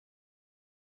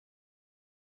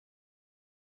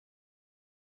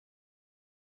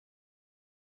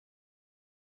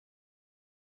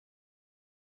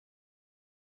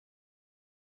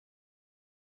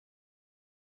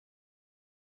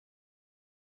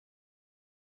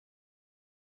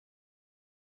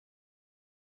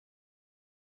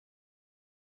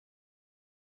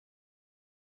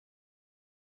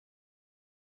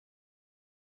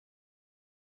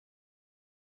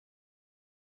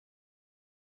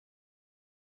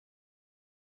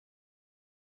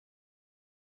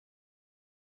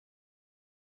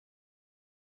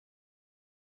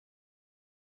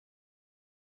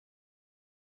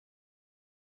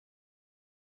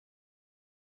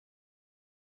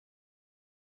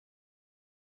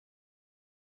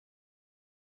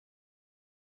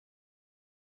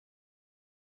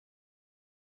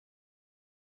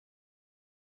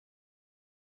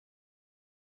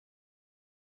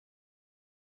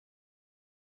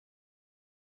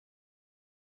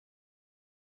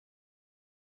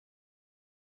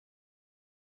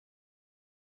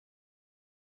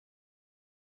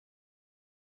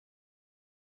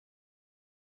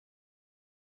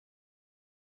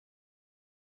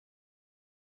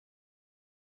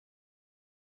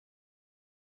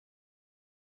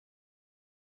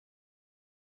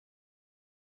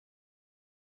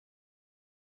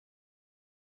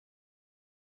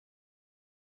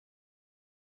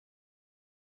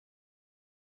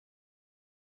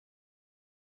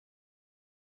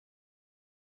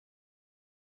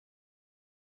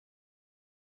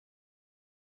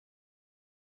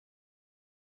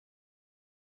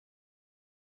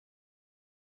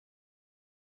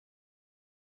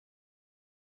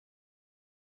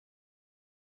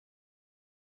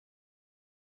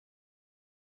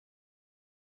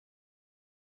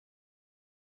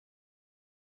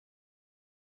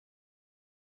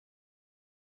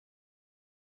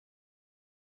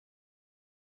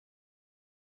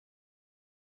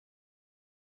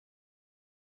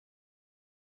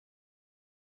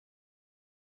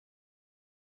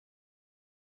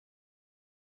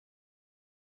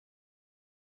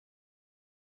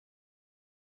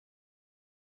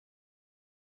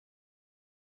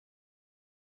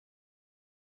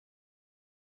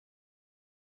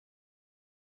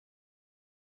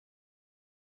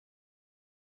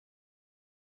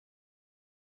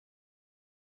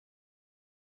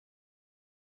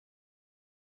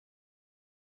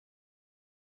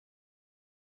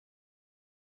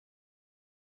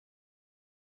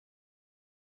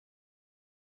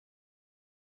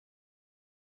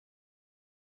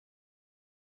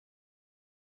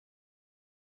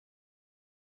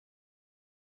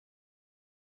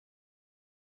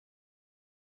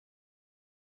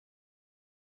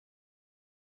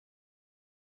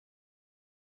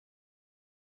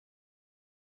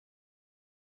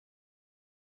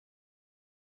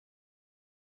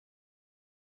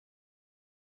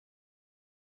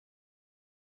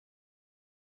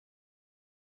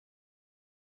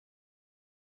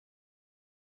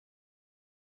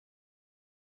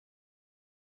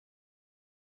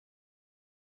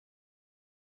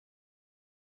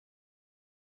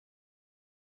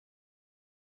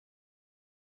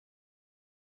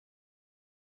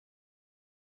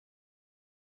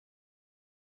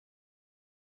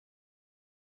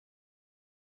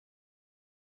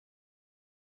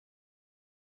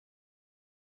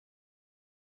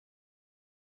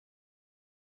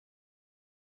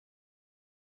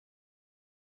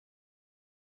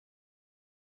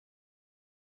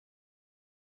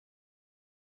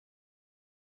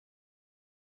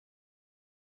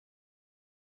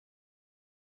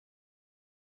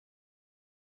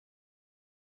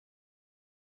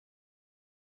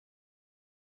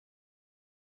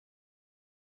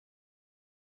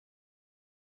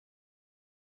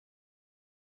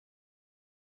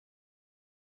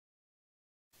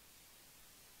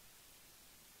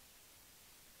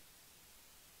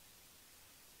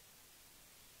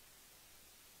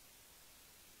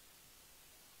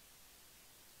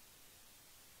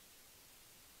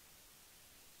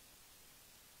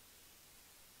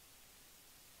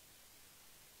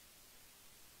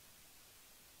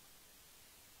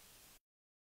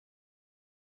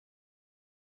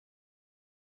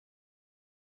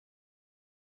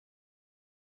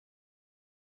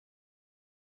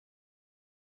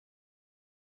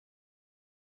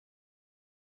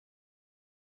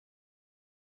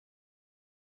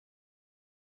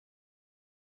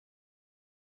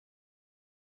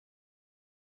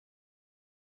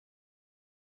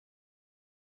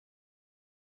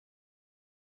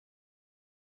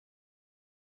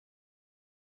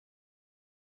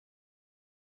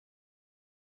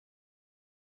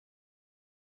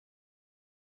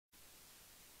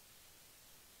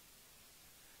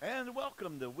And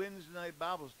welcome to Wednesday Night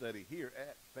Bible Study here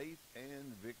at Faith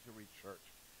and Victory Church.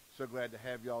 So glad to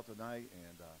have y'all tonight,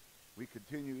 and we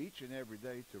continue each and every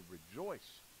day to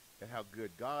rejoice at how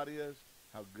good God is,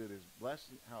 how good His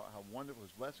blessing, how wonderful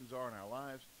His blessings are in our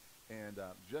lives, and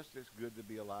just as good to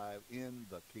be alive in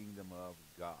the kingdom of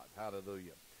God.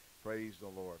 Hallelujah. Praise the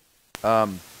Lord. I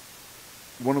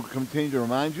want to continue to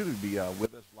remind you to be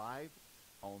with us live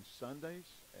on Sundays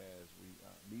as we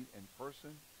meet in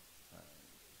person.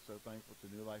 So thankful to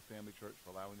New Life Family Church for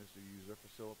allowing us to use their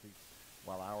facility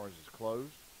while ours is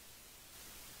closed.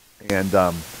 And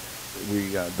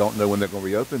we don't know when they're going to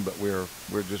reopen, but we're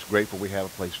just grateful we have a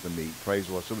place to meet. Praise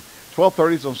the Lord. So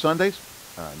 12:30 on Sundays,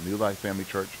 New Life Family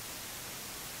Church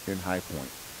in High Point.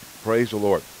 Praise the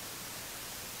Lord.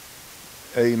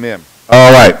 Amen.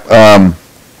 All right.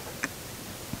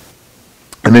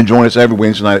 And then join us every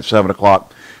Wednesday night at 7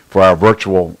 o'clock for our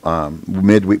virtual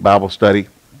midweek Bible study.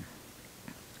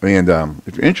 And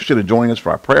if you're interested in joining us for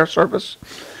our prayer service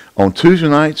on Tuesday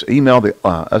nights, email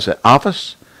us at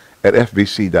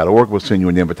office@fbc.org. We'll send you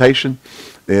an invitation.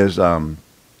 It's open,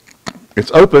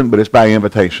 but it's by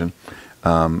invitation.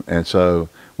 And so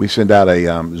we send out a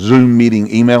Zoom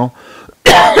meeting email.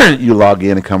 You log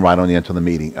in and come right on into the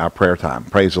meeting, our prayer time.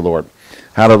 Praise the Lord.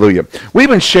 Hallelujah. We've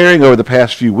been sharing over the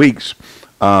past few weeks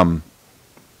along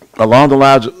the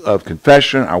lines of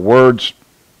confession, our words,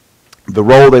 the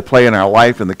role they play in our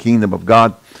life in the kingdom of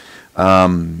God.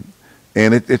 And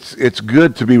it's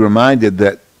good to be reminded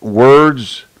that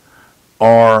words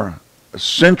are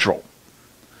central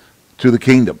to the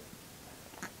kingdom.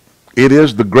 It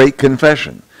is the great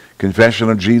confession. Confession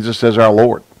of Jesus as our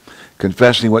Lord.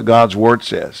 Confessing what God's Word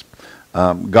says.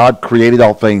 God created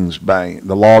all things by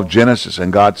the law of Genesis,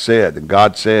 and God said, and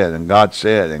God said, and God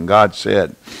said, and God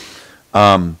said.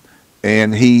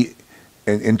 And He,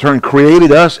 in turn,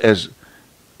 created us as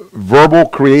verbal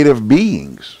creative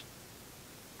beings.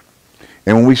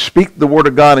 And when we speak the Word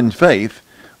of God in faith,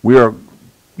 we are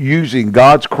using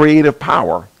God's creative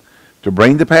power to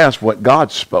bring to pass what God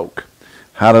spoke.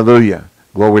 Hallelujah.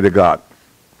 Glory to God.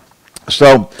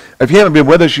 So, if you haven't been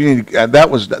with us, you need that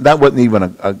wasn't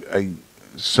even a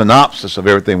synopsis of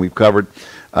everything we've covered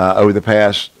over the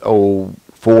past 4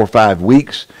 or 5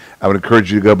 weeks. I would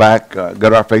encourage you to go back, go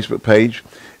to our Facebook page,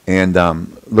 and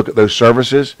look at those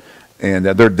services. And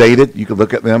they're dated. You can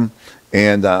look at them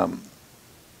and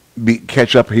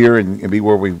catch up here and be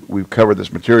where we've covered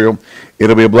this material.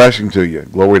 It'll be a blessing to you.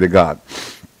 Glory to God.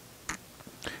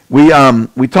 We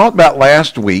talked about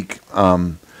last week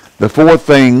the 4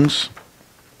 things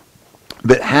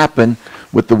that happened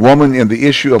with the woman in the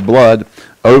issue of blood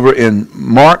over in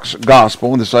Mark's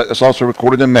gospel, and it's also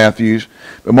recorded in Matthew's,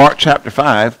 but Mark chapter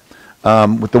 5,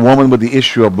 with the woman with the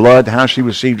issue of blood, how she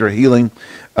received her healing.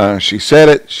 She said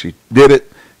it, she did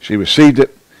it, she received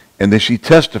it, and then she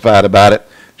testified about it.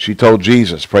 She told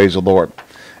Jesus, praise the Lord.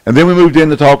 And then we moved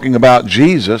into talking about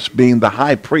Jesus being the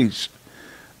high priest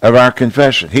of our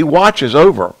confession. He watches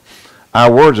over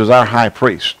our words as our high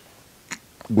priest.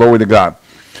 Glory to God.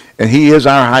 And He is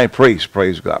our high priest,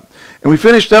 praise God. And we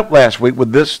finished up last week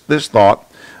with this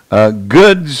thought,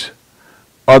 goods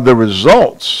are the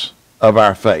results of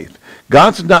our faith.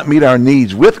 God does not meet our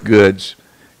needs with goods.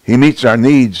 He meets our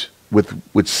needs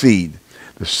with seed.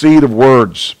 The seed of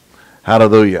words.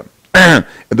 Hallelujah.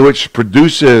 Which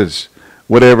produces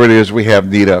whatever it is we have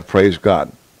need of. Praise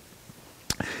God.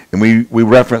 And we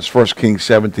referenced 1 Kings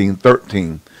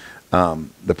 17:13.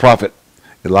 The prophet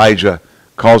Elijah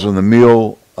causing the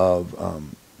meal of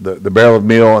the barrel of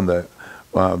meal and the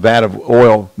vat of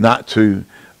oil not to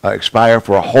expire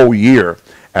for a whole year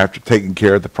after taking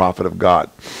care of the prophet of God.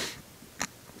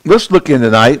 Let's look in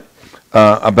tonight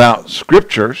about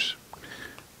scriptures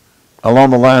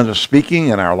along the lines of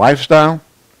speaking and our lifestyle.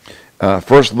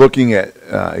 First looking at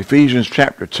Ephesians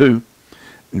chapter 2,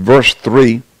 verse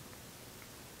 3.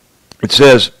 It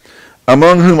says,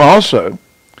 among whom also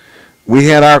we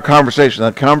had our conversation. Now,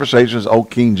 conversation is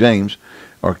Old King James,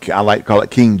 or I like to call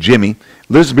it King Jimmy,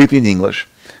 Elizabethan English,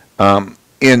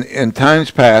 in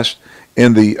times past,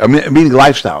 meaning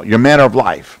lifestyle, your manner of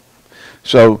life.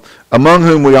 So, among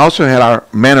whom we also had our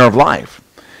manner of life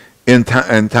in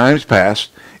times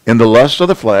past, in the lust of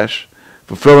the flesh,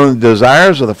 fulfilling the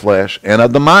desires of the flesh and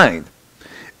of the mind,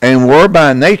 and were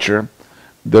by nature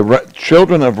the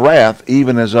children of wrath,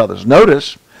 even as others.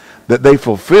 Notice that they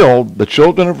fulfilled, the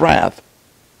children of wrath,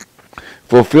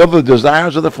 fulfilled the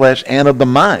desires of the flesh and of the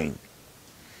mind.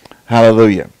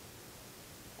 Hallelujah.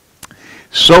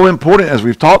 So important, as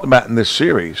we've talked about in this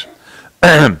series,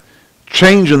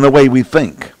 changing the way we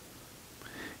think,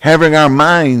 having our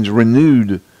minds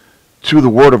renewed to the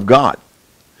Word of God,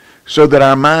 so that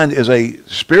our mind is a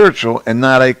spiritual and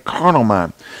not a carnal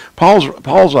mind. Paul's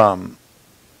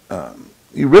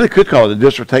you really could call it a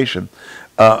dissertation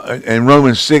in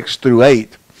Romans 6 through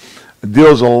 8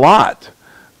 deals a lot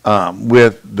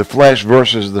with the flesh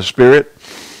versus the spirit.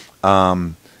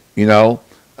 Talking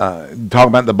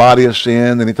about the body of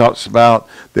sin, and he talks about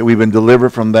that we've been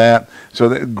delivered from that. So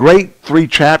the great 3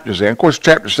 chapters there. And of course,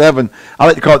 chapter 7, I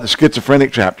like to call it the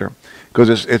schizophrenic chapter,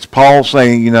 because it's Paul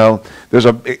saying,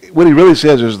 what he really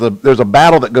says is there's a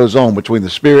battle that goes on between the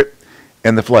spirit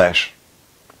and the flesh.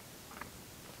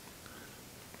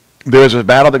 There's a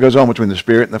battle that goes on between the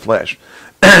spirit and the flesh.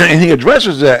 And he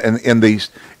addresses that in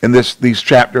these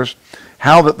chapters,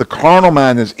 how that the carnal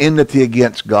mind is enmity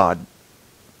against God.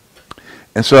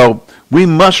 And so we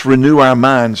must renew our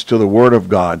minds to the Word of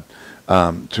God,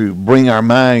 to bring our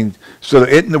mind so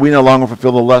that we no longer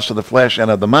fulfill the lust of the flesh and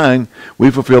of the mind.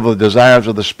 We fulfill the desires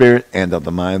of the spirit and of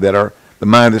the mind, that are the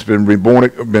mind that's been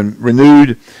reborn, been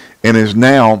renewed, and is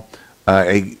now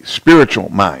a spiritual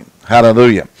mind.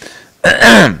 Hallelujah.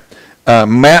 Mark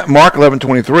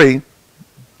 11:23.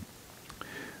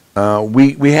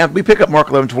 We pick up Mark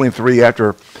 11:23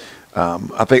 after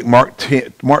I think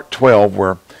Mark 12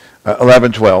 where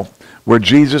 11:12, where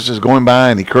Jesus is going by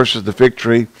and he curses the fig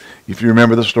tree. If you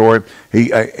remember the story,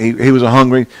 he was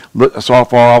hungry, saw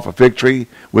far off a fig tree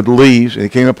with leaves, and he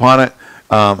came upon it.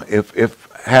 If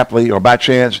happily or by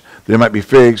chance there might be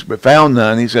figs, but found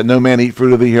none. He said, "No man eat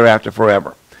fruit of thee hereafter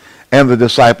forever." And the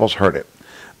disciples heard it,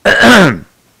 and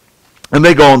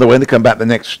they go on their way. And they come back the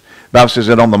next. Bible says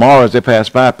that on the morrow as they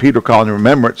passed by, Peter, calling in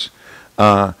remembrance,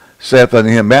 saith unto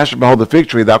him, "Master, behold, the fig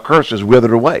tree thou cursest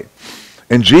withered away."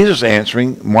 And Jesus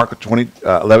answering, Mark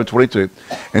 11:22,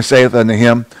 and saith unto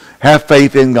him, "Have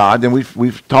faith in God." And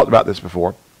we've talked about this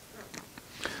before.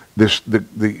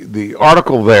 The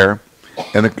article there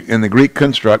in the Greek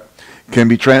construct can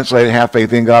be translated "have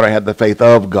faith in God" or "have the faith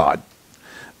of God."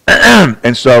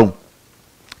 And so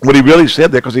what he really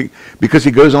said there, because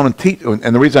he goes on and teach,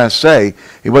 and the reason I say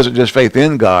it wasn't just faith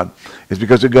in God is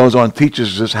because it goes on and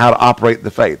teaches us how to operate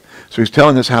the faith. So he's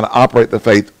telling us how to operate the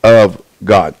faith of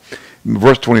God.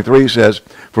 Verse 23 says,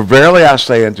 "For verily I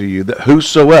say unto you that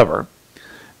whosoever,"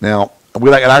 now we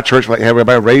like at our church like have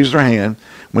everybody raise their hand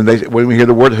when we hear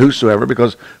the word whosoever,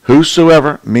 because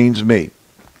whosoever means me.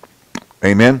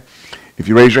 Amen. If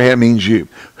you raise your hand, it means you.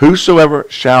 "Whosoever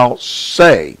shall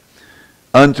say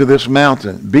unto this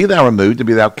mountain, be thou removed and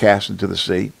be thou cast into the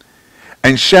sea,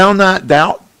 and shall not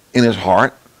doubt in his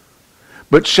heart,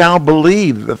 but shall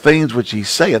believe that the things which he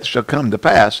saith shall come to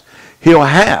pass, he'll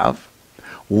have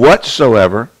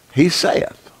whatsoever he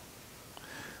saith.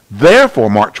 Therefore,"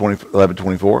 Mark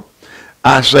 11:24,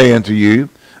 "I say unto you,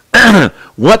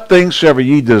 what things soever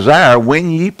ye desire when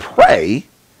ye pray,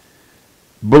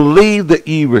 believe that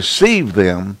ye receive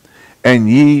them, and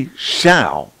ye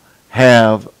shall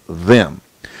have them."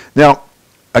 Now,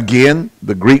 again,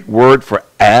 the Greek word for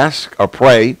ask or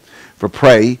pray,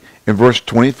 in verse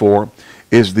 24,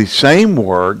 is the same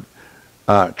word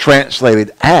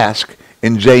translated ask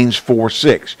in James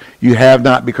 4:6. You have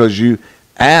not because you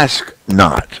ask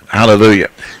not. Hallelujah.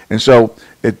 And so,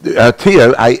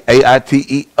 Aiteo,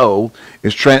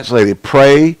 is translated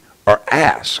pray or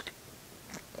ask.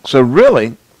 So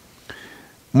really,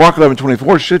 Mark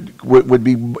 11:24 would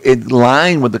be in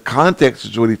line with the context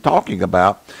of what he's talking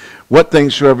about. What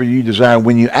things soever you desire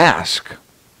when you ask,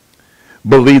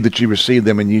 believe that you receive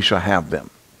them and ye shall have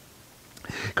them.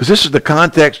 Because this is the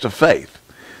context of faith.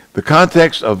 The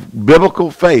context of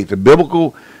biblical faith, the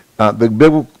biblical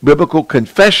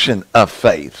confession of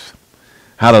faith.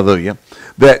 Hallelujah.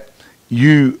 That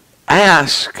you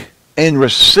ask and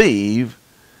receive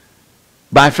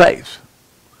by faith.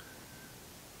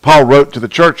 Paul wrote to the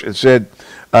church and said,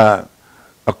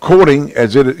 according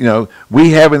as it,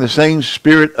 we having the same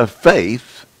spirit of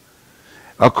faith,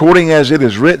 according as it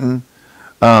is written,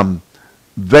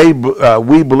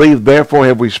 we believe, therefore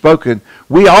have we spoken.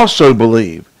 We also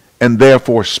believe, and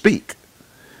therefore speak.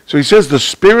 So he says the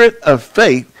spirit of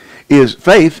faith is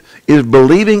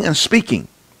believing and speaking.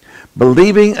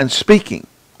 Believing and speaking.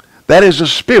 That is the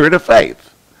spirit of faith.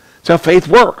 That's how faith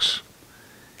works.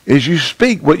 Is you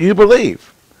speak what you believe.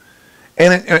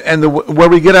 And where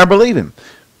we get our believing.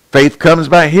 Faith comes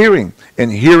by hearing,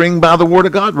 and hearing by the word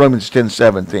of God, Romans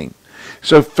 10:17.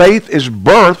 So faith is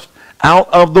birthed out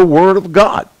of the word of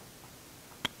God.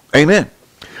 Amen.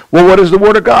 Well, what is the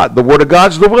word of God? The word of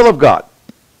God is the will of God.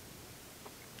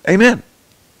 Amen.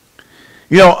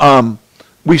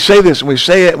 We say this, and we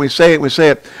say it, and we say it, and we say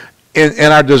it.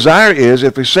 And our desire is,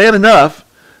 if we say it enough,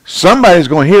 somebody's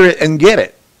going to hear it and get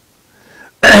it.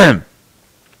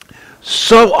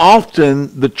 So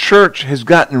often the church has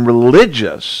gotten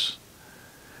religious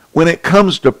when it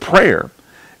comes to prayer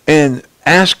and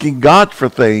asking God for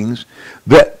things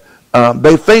that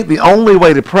they think the only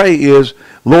way to pray is,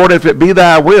 Lord, if it be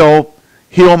thy will,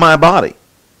 heal my body.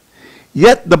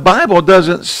 Yet the Bible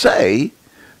doesn't say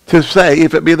to say,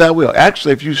 if it be thy will.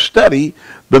 Actually, if you study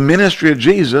the ministry of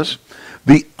Jesus,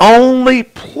 the only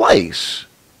place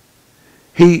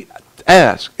he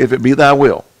asked, if it be thy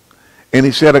will. And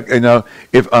he said,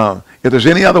 if there's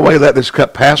any other way, let this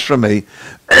cup pass from me.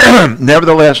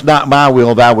 Nevertheless, not my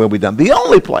will, thy will be done. The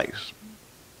only place.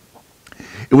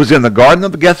 It was in the Garden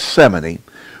of Gethsemane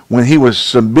when he was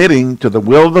submitting to the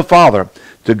will of the Father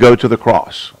to go to the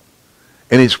cross.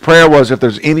 And his prayer was, if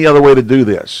there's any other way to do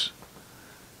this,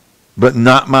 but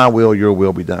not my will, your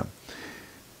will be done.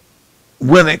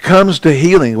 When it comes to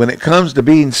healing, when it comes to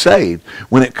being saved,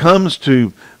 when it comes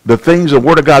to the things the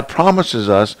Word of God promises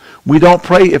us, we don't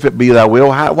pray if it be thy will.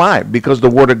 Why? Because the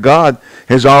Word of God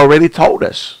has already told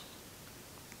us.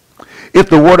 If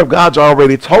the Word of God's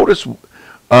already told us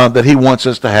that he wants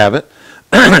us to have it,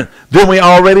 then we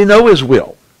already know his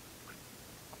will.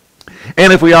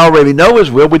 And if we already know his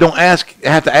will, we don't have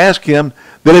to ask him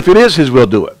that if it is his will,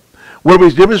 do it. What are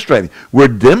we demonstrating? We're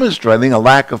demonstrating a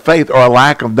lack of faith or a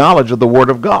lack of knowledge of the Word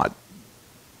of God.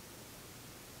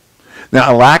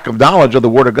 Now, a lack of knowledge of the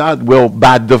Word of God will,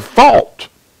 by default,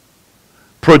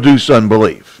 produce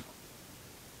unbelief.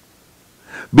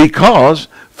 Because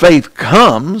faith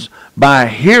comes by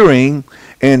hearing,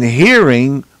 and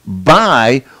hearing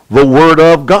by the Word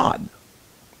of God.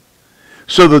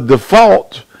 So the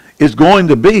default is going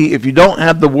to be, if you don't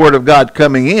have the Word of God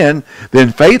coming in,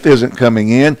 then faith isn't coming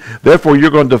in. Therefore,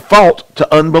 you're going to default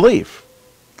to unbelief.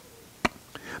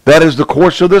 That is the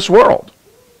course of this world.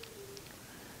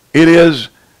 It is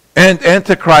an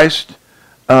antichrist.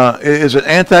 It is an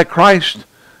antichrist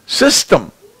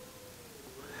system.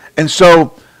 And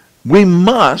so we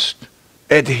must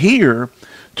adhere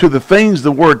to the things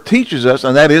the Word teaches us,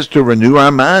 and that is to renew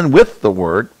our mind with the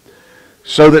Word,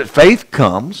 so that faith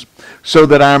comes, so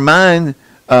that our mind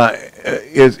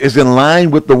is in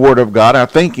line with the Word of God. Our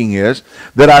thinking is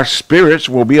that our spirits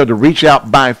will be able to reach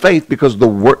out by faith, because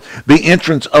the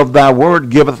entrance of thy Word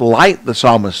giveth light, the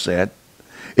psalmist said.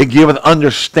 It giveth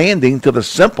understanding to the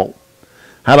simple.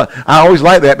 I always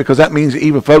like that, because that means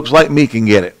even folks like me can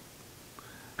get it.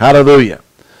 Hallelujah.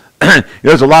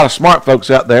 There's a lot of smart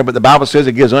folks out there, but the Bible says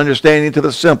it gives understanding to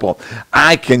the simple.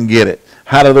 I can get it.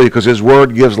 Hallelujah, because his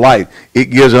word gives light. It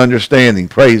gives understanding.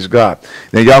 Praise God.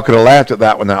 Now, y'all could have laughed at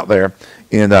that one out there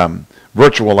in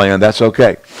virtual land. That's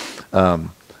okay.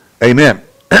 Amen.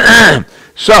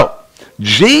 So,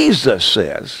 Jesus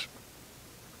says,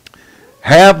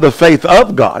 have the faith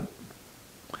of God.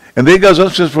 And then he goes on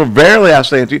and says, for verily I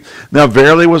say unto you. Now,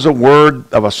 verily was a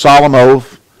word of a solemn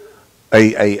oath,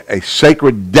 a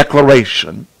sacred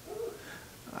declaration.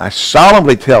 I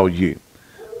solemnly tell you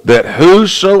that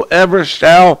whosoever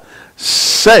shall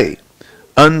say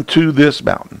unto this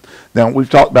mountain. Now, we've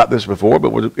talked about this before,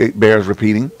 but it bears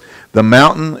repeating. The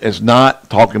mountain is not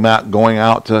talking about going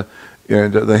out to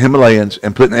the Himalayas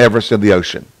and putting Everest in the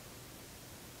ocean.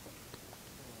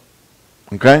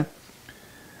 Okay?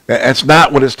 That's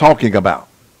not what it's talking about.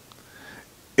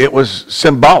 It was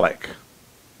symbolic.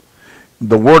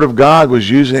 The Word of God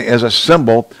was using it as a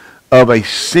symbol of a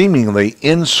seemingly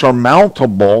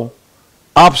insurmountable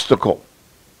obstacle.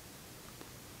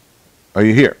 Are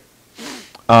you here?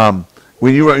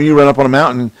 When you run up on a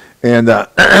mountain, and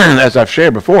as I've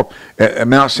shared before, at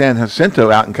Mount San Jacinto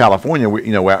out in California,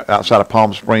 we're outside of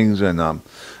Palm Springs and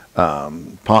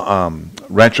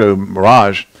Rancho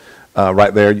Mirage,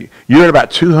 right there, you're at about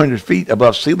 200 feet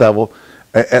above sea level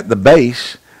at the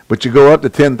base, but you go up to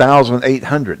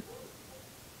 10,800.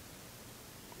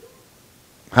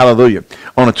 Hallelujah.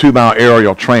 On a 2-mile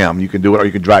aerial tram, you can do it, or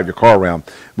you can drive your car around.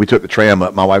 We took the tram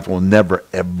up. My wife will never,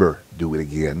 ever do it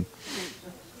again.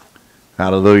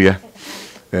 Hallelujah.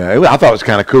 Yeah, I thought it was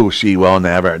kind of cool. She will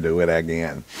never do it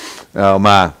again. Oh,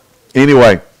 my.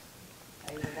 Anyway.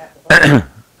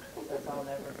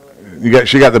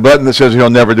 She got the button that says he'll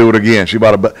never do it again. She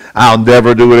bought a button. I'll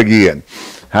never do it again.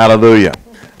 Hallelujah.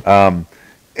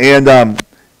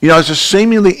 It's a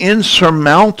seemingly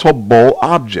insurmountable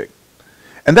object.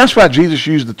 And that's why Jesus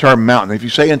used the term mountain. If you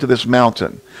say into this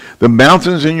mountain, the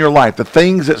mountains in your life, the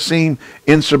things that seem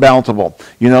insurmountable,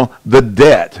 the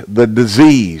debt, the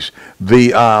disease,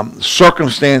 the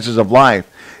circumstances of life,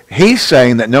 he's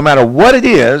saying that no matter what it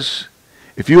is,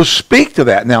 if you'll speak to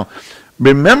that. Now,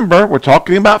 remember, we're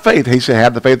talking about faith. He said,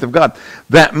 have the faith of God.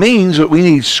 That means that we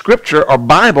need Scripture or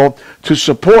Bible to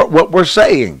support what we're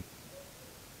saying.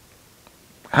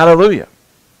 Hallelujah.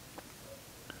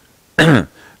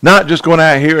 Not just going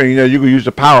out here and, you can use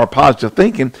the power of positive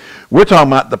thinking. We're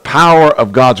talking about the power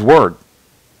of God's word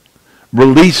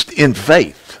released in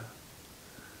faith.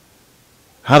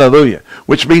 Hallelujah.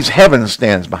 Which means heaven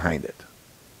stands behind it.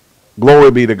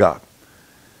 Glory be to God.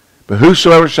 But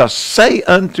whosoever shall say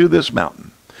unto this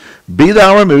mountain, be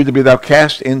thou removed, and be thou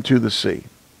cast into the sea,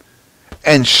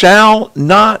 and shall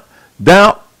not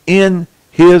doubt in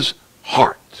his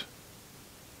heart.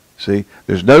 See,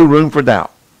 there's no room for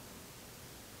doubt.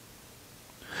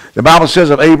 The Bible says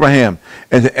of Abraham,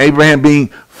 and Abraham being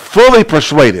fully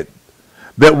persuaded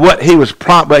that what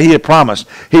he had promised,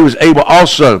 he was able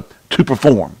also to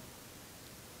perform.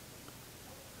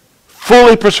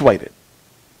 Fully persuaded.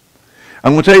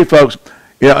 I'm going to tell you, folks,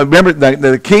 remember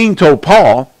the king told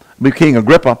Paul, King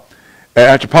Agrippa,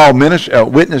 after Paul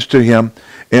witnessed to him,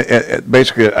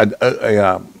 basically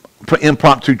an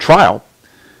impromptu trial,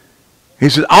 he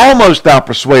said, almost thou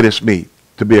persuadest me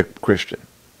to be a Christian.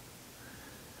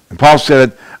 And Paul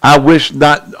said, I wish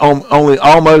not only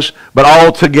almost, but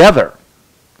altogether.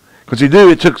 Because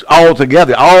it took all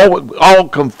together. All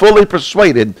come fully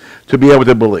persuaded to be able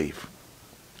to believe.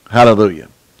 Hallelujah.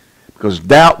 Because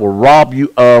doubt will rob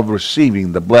you of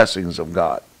receiving the blessings of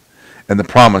God and the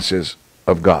promises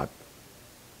of God.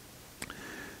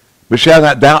 But shall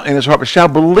not doubt in his heart, but shall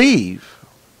believe.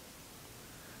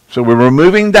 So we're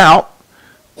removing doubt,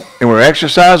 and we're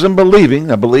exercising believing.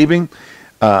 Now, believing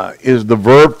is the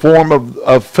verb form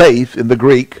of faith in the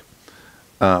Greek.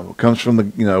 It comes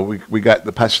from we got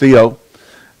the pastio,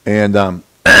 and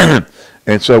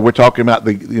and so we're talking about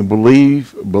the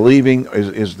believing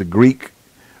is the Greek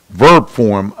verb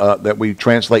form that we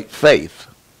translate faith.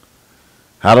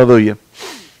 Hallelujah.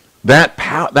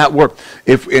 That word,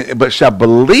 but shall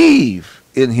believe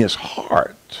in his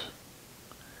heart.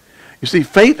 You see,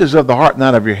 faith is of the heart,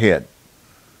 not of your head.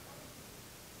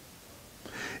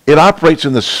 It operates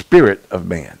in the spirit of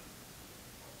man.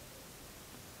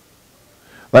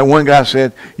 Like one guy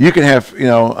said, you can have,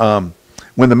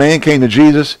 when the man came to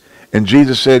Jesus, and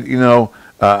Jesus said, he's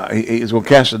going to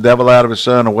cast the devil out of his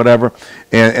son or whatever,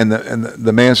 and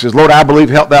the man says, Lord, I believe,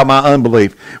 help thou my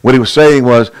unbelief. What he was saying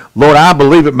was, Lord, I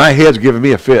believe it, my head's giving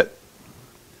me a fit.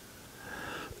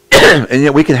 And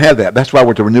yet we can have that. That's why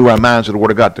we're to renew our minds to the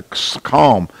Word of God, to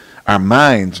calm our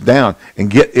minds down and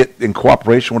get it in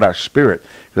cooperation with our spirit.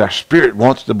 Because our spirit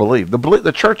wants to believe.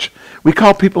 The church, we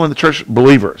call people in the church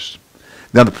believers.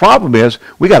 Now the problem is,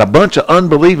 we got a bunch of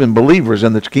unbelieving believers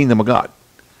in the kingdom of God.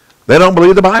 They don't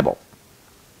believe the Bible.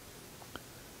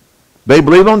 They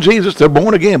believe on Jesus, they're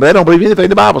born again, but they don't believe anything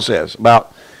the Bible says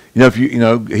about, if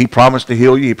he promised to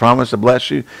heal you, he promised to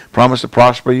bless you, promised to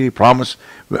prosper you, he promised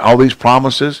all these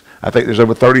promises. I think there's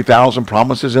over 30,000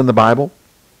 promises in the Bible.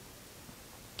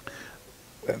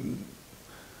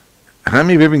 How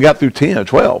many have even got through 10 or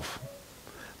 12?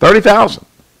 30,000.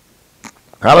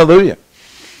 Hallelujah.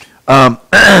 But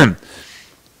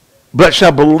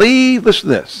shall believe, listen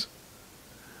to this,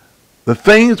 the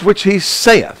things which he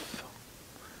saith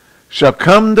shall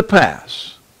come to pass.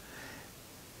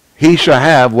 He shall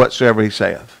have whatsoever he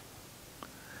saith.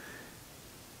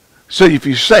 So if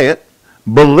you say it,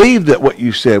 believe that what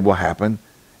you said will happen,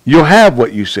 you'll have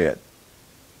what you said.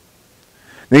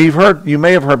 Now you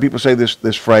may have heard people say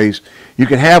this phrase, you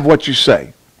can have what you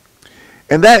say.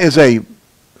 And that is a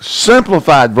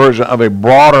simplified version of a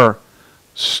broader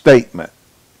statement.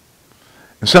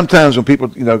 And sometimes when people,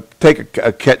 take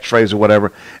a catchphrase or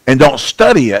whatever and don't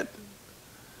study it,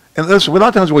 and listen, a lot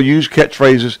of times we'll use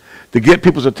catchphrases to get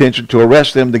people's attention, to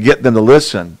arrest them, to get them to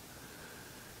listen.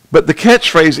 But the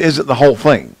catchphrase isn't the whole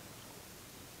thing.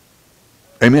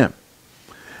 Amen.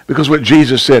 Because what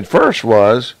Jesus said first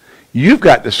was, you've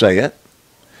got to say it.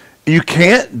 You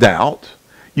can't doubt.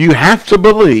 You have to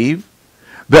believe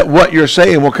that what you're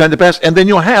saying will come to pass, and then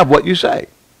you'll have what you say.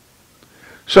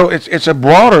 So it's a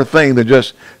broader thing than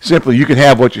just simply you can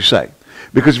have what you say.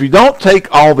 Because if you don't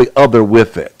take all the other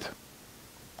with it,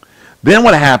 then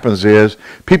what happens is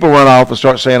people run off and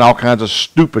start saying all kinds of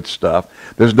stupid stuff.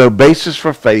 There's no basis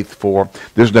for faith for.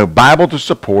 There's no Bible to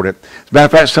support it. As a matter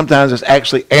of fact, sometimes it's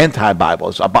actually anti-Bible.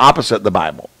 It's opposite of the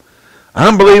Bible.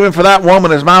 I'm believing for that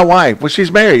woman as my wife. Well,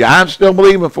 she's married. I'm still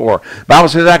believing for her. The Bible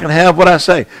says I can have what I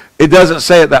say. It doesn't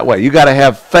say it that way. You got to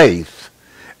have faith.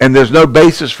 And there's no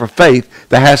basis for faith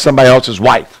that has somebody else's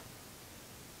wife.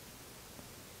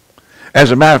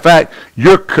 As a matter of fact,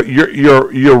 you're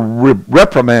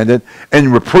reprimanded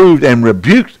and reproved and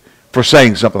rebuked for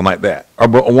saying something like that or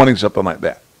wanting something like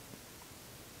that.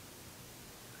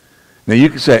 Now you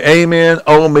can say, amen,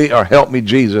 oh me, or help me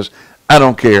Jesus. I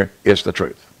don't care. It's the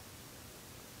truth.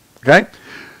 Okay?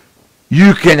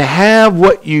 You can have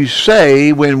what you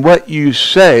say when what you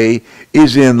say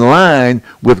is in line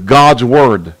with God's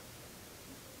word.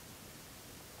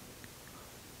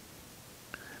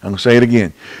 I'm going to say it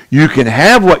again. You can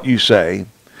have what you say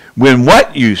when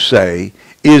what you say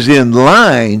is in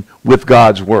line with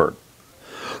God's word.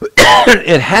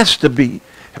 It has to be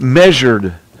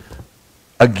measured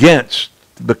against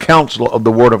the counsel of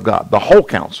the word of God, the whole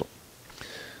counsel.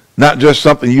 Not just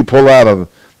something you pull out of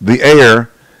the air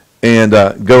and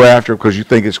go after because you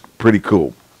think it's pretty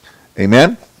cool.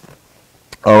 Amen?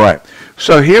 All right.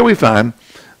 So here we find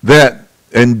that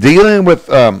in dealing with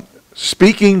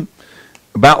speaking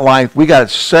about life, we got to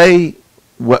say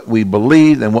what we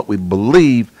believe, and what we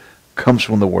believe comes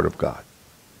from the Word of God.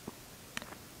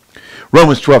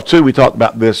 Romans 12:2, we talked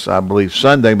about this, I believe,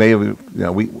 Sunday. Maybe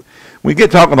we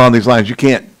get talking on these lines.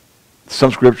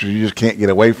 Some scriptures you just can't get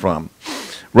away from.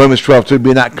 Romans 12:2,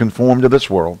 be not conformed to this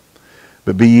world,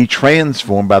 but be ye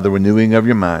transformed by the renewing of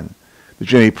your mind,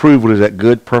 that you may prove what is that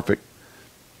good, perfect,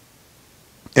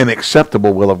 and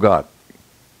acceptable will of God.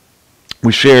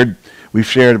 We've shared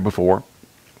it before,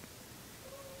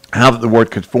 how that the word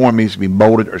conform means to be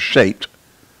molded or shaped.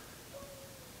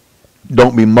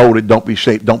 Don't be molded, don't be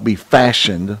shaped, don't be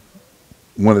fashioned.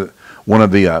 One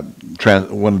of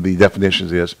the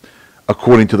definitions is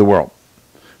according to the world.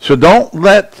 So don't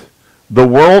let the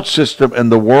world system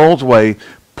and the world's way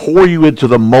pour you into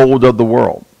the mold of the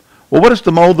world. Well, what is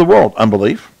the mold of the world?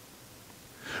 Unbelief.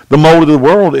 The mold of the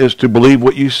world is to believe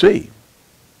what you see.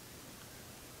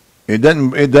 It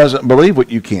doesn't believe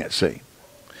what you can't see.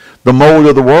 The mold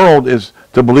of the world is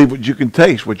to believe what you can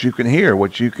taste, what you can hear,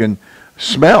 what you can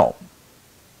smell.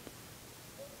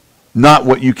 Not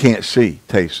what you can't see,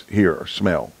 taste, hear, or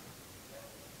smell.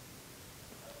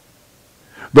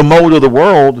 The mold of the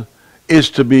world is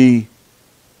to be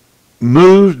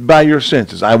moved by your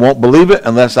senses. I won't believe it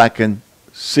unless I can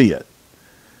see it.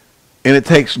 And it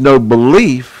takes no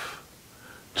belief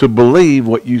to believe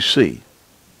what you see.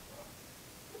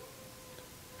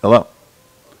 Hello?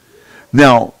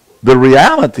 Now, the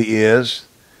reality is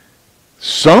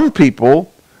some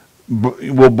people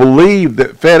will believe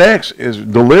that FedEx is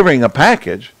delivering a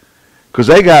package because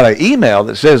they got an email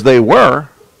that says they were,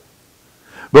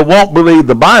 but won't believe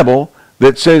the Bible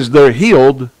that says they're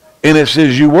healed and it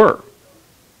says you were.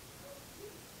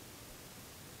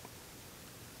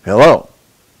 Hello?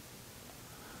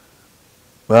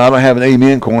 Well, I don't have an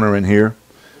amen corner in here,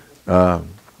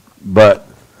 but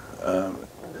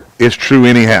it's true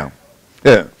anyhow.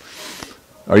 Yeah.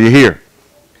 Are you here?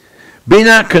 Be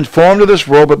not conformed to this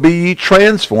world, but be ye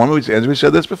transformed. As we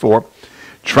said this before,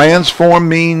 transform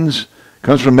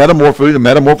comes from metamorpho, the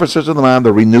metamorphosis of the mind,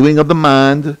 the renewing of the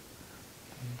mind.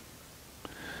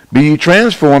 Be ye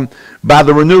transformed by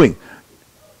the renewing.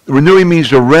 Renewing means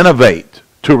to renovate,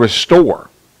 to restore.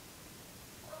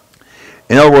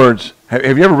 In other words,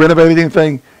 have you ever renovated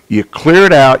anything? You clear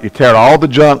it out, you tear out all the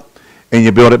junk, and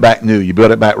you build it back new. You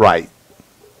build it back right.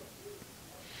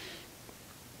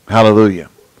 Hallelujah.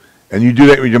 And you do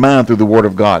that with your mind through the Word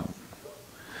of God.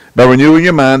 By renewing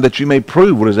your mind that you may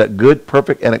prove what is that good,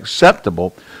 perfect, and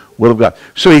acceptable will of God.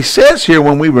 So he says here,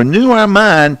 when we renew our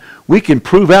mind, we can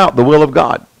prove out the will of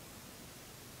God.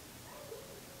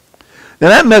 Now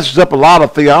that messes up a lot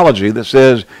of theology that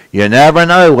says you never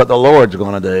know what the Lord's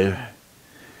going to do.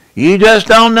 You just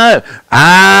don't know.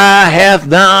 Eye hath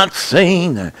not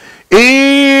seen,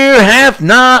 ear hath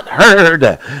not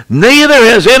heard, neither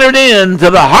has entered into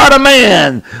the heart of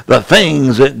man the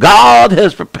things that God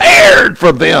has prepared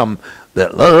for them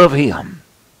that love him.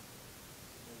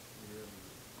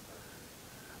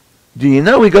 Do you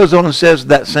know he goes on and says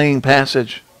that same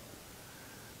passage,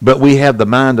 but we have the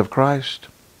mind of Christ?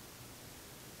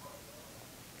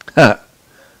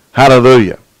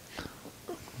 Hallelujah.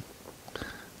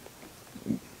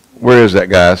 Where is that,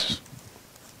 guys?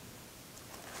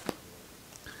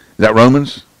 Is that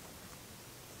Romans?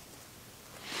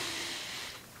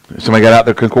 Somebody got out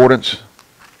their concordance?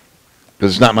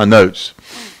 Because it's not my notes.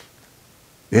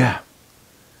 Yeah.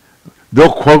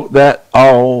 They'll quote that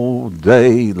all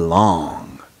day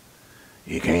long.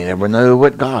 You can't ever know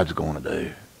what God's going to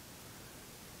do.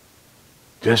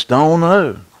 Just don't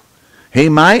know. He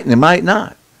might and he might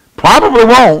not. Probably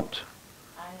won't.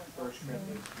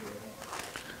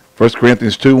 1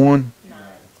 Corinthians 2:1?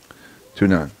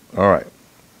 2:9. All right.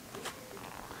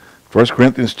 1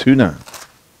 Corinthians 2:9.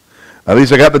 At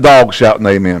least I got the dog shouting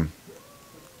amen.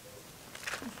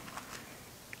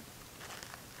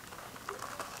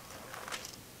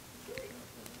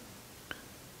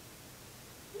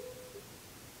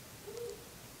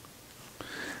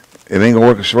 It ain't going to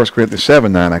work as 1 Corinthians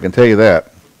 7:9, I can tell you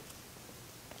that.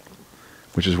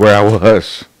 which is where I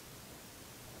was.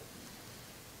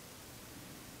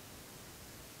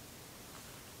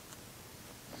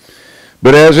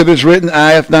 But as it is written,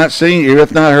 eye hath not seen, ear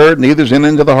hath not heard, neither is entered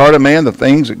into the heart of man the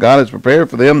things that God has prepared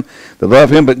for them that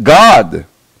love him. But God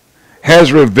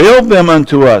has revealed them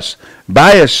unto us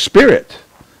by his Spirit.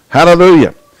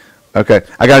 Hallelujah. Okay,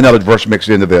 I got another verse mixed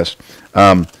into this.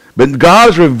 But God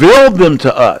has revealed them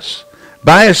to us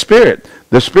by his Spirit.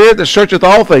 The Spirit that searcheth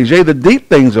all things, yea, the deep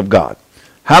things of God.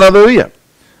 Hallelujah.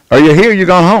 Are you here? You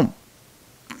gone home?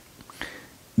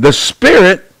 The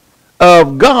Spirit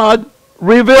of God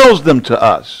reveals them to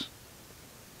us.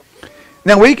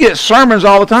 Now, we get sermons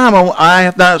all the time on eye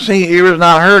hath not seen, ear has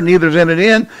not heard, neither is entered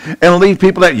in, and leave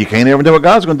people that you can't ever know what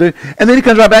God's going to do. And then he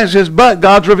comes right back and says, but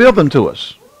God's revealed them to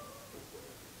us.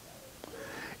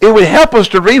 It would help us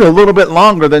to read a little bit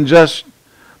longer than just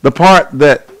the part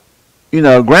that,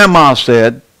 Grandma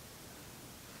said,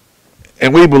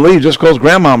 and we believe just because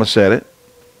Grandmama said it.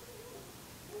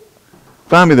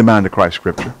 Find me the mind of Christ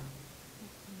scripture.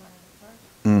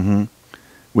 Mm-hmm.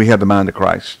 We have the mind of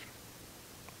Christ.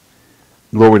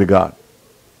 Glory to God.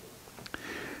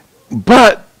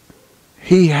 But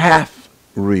he hath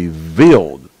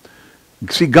revealed.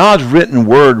 See, God's written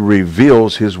word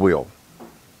reveals his will.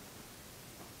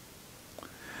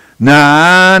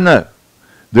 Now, I know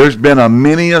there's been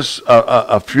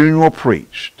a funeral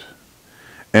preached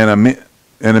and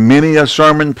many a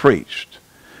sermon preached.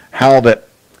 How that,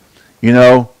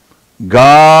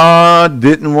 God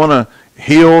didn't want to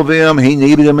heal them. He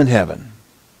needed them in heaven.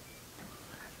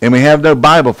 And we have no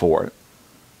Bible for it.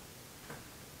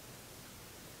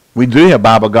 We do have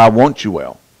Bible. God wants you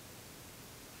well.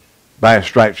 By his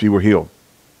stripes you were healed.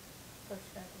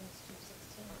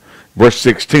 Verse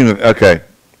 16. Okay.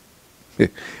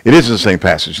 It is the same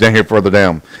passage. Down here further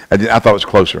down. I thought it was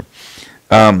closer.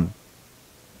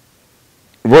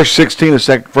 Verse 16 of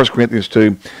 1 Corinthians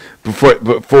 2.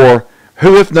 For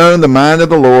who hath known the mind of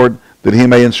the Lord that he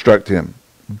may instruct him?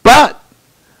 But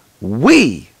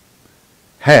we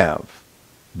have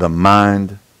the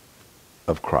mind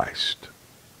of Christ.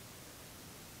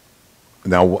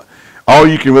 Now, all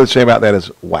you can really say about that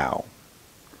is, wow.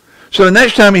 So the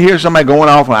next time you hear somebody going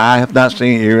off on eye hath not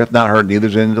seen, ear hath not heard, neither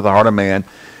is into the heart of man,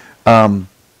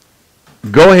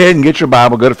 go ahead and get your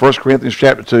Bible, go to 1 Corinthians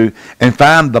chapter 2, and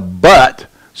find the but,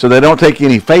 so they don't take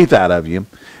any faith out of you,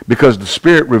 because the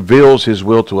Spirit reveals his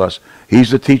will to us.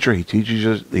 He's the teacher. He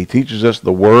teaches us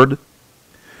the Word.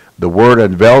 The Word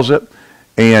unveils it.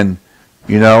 And,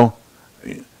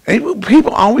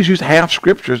 people always use half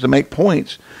scriptures to make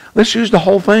points. Let's use the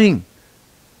whole thing.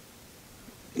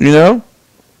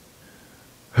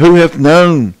 Who hath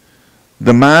known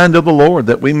the mind of the Lord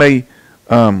that we may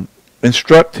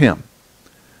instruct him?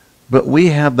 But we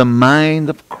have the mind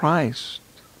of Christ.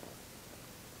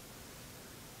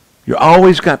 You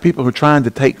always got people who are trying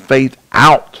to take faith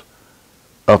out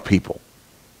of people.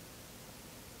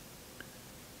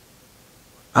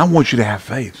 I want you to have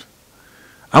faith.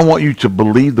 I want you to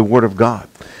believe the Word of God.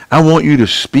 I want you to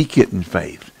speak it in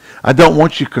faith. I don't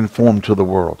want you to conform to the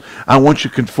world. I want you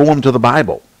to conform to the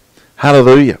Bible.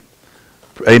 Hallelujah.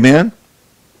 Amen.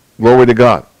 Glory to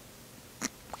God.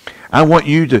 I want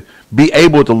you to be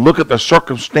able to look at the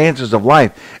circumstances of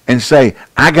life and say,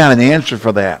 I got an answer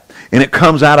for that. And it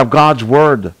comes out of God's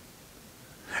Word.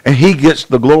 And he gets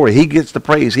the glory. He gets the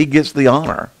praise. He gets the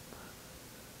honor.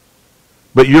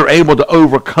 But you're able to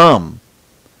overcome.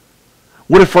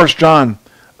 What did 1 John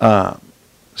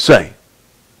say?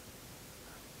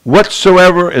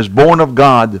 Whatsoever is born of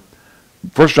God,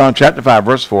 1 John chapter 5,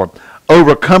 verse 4,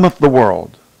 overcometh the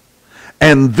world.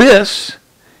 And this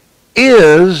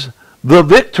is the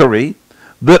victory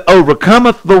that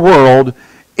overcometh the world,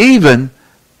 even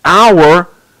our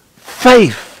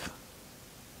faith.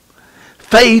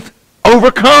 Faith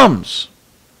overcomes.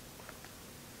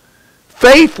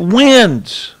 Faith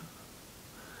wins.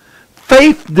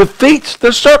 Faith defeats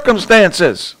the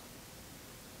circumstances.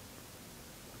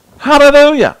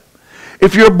 Hallelujah.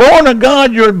 If you're born of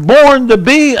God, you're born to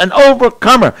be an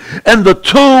overcomer. And the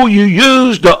tool you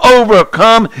use to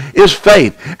overcome is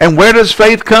faith. And where does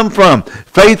faith come from?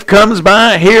 Faith comes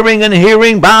by hearing, and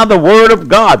hearing by the Word of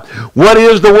God. What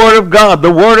is the Word of God?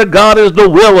 The Word of God is the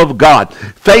will of God.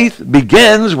 Faith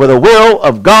begins where the will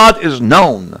of God is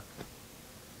known.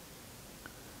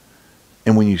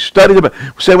 And when you study the Bible,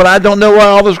 say, well, I don't know where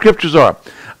all the scriptures are.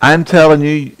 I'm telling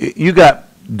you, you got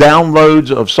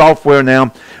downloads of software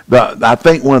now. I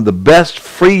think one of the best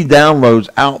free downloads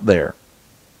out there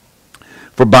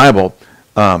for Bible,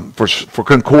 for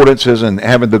concordances and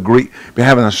having the Greek,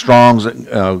 having a Strong's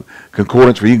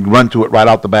concordance where you can run to it right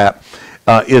out the bat,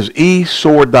 is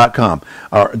esword.com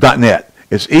or .net.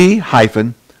 It's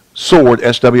e-sword,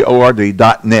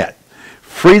 S-W-O-R-D.net.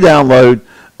 Free download.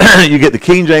 You get the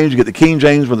King James. You get the King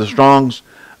James with the Strong's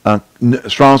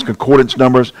Concordance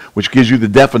numbers, which gives you the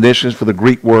definitions for the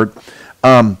Greek word.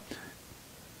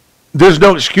 There's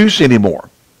no excuse anymore.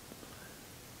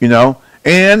 You know,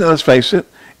 and let's face it,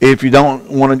 if you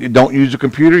don't use a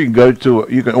computer, you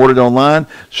can order it online.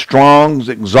 Strong's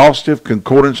Exhaustive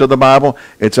Concordance of the Bible.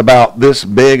 It's about this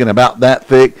big and about that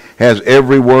thick. Has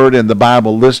every word in the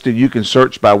Bible listed. You can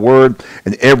search by word,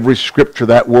 and every scripture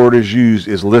that word is used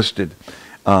is listed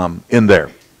in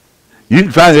there. You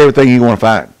can find everything you want to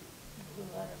find.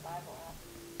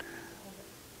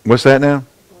 What's that now?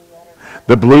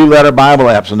 The Blue Letter Bible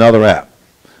app's another app.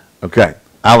 Okay,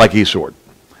 I like eSword.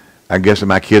 I'm guessing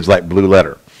my kids like Blue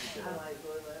Letter.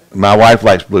 My wife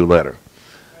likes Blue Letter.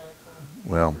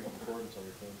 Well,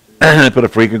 put a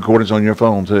free concordance on your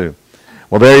phone too.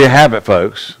 Well, there you have it,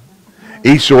 folks.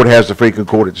 eSword has the free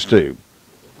concordance too.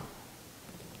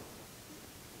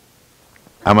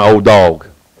 I'm an old dog.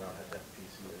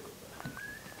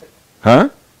 Huh?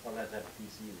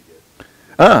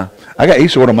 I got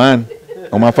eSword on mine,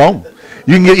 on my phone.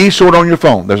 You can get eSword on your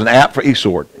phone. There's an app for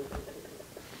eSword.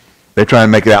 They try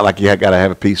and make it out like you got to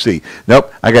have a PC.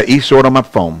 Nope, I got eSword on my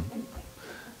phone.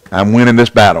 I'm winning this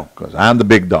battle because I'm the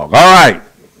big dog. All right.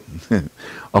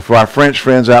 For our French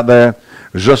friends out there,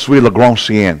 je suis le grand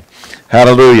chien.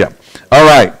 Hallelujah. All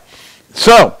right.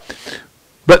 So,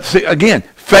 but see, again,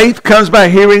 faith comes by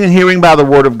hearing, and hearing by the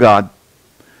word of God.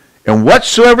 And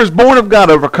whatsoever is born of God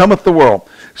overcometh the world.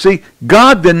 See,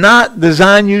 God did not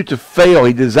design you to fail.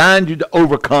 He designed you to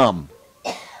overcome.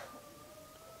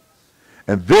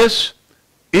 And this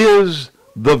is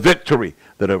the victory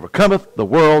that overcometh the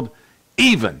world,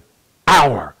 even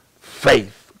our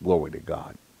faith. Glory to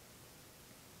God.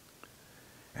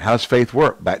 How does faith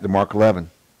work? Back to Mark 11.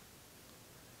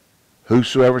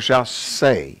 Whosoever shall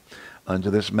say unto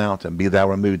this mountain, be thou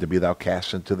removed, and be thou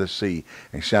cast into the sea,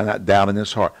 and shall not doubt in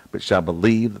his heart, but shall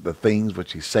believe that the things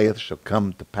which he saith shall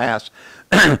come to pass,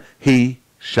 he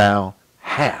shall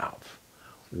have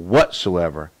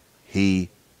whatsoever he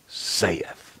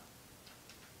saith.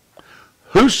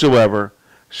 Whosoever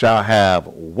shall have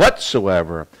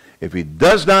whatsoever, if he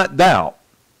does not doubt,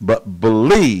 but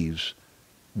believes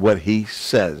what he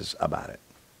says about it.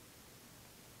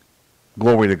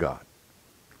 Glory to God.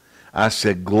 I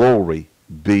said, glory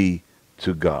be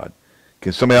to God.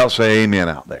 Can somebody else say amen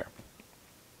out there?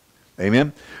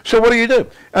 Amen? So what do?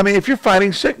 I mean, if you're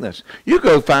fighting sickness, you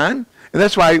go find, and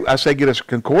that's why I say get a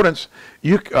concordance,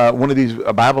 one of these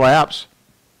Bible apps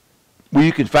where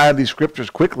you can find these scriptures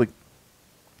quickly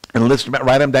and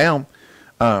write them down.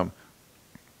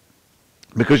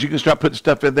 Because you can start putting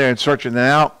stuff in there and searching it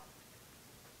out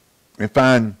and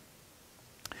find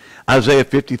Isaiah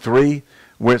 53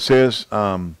 where it says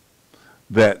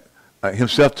that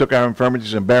himself took our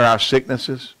infirmities and bare our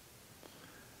sicknesses.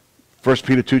 1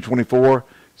 Peter 2:24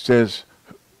 says,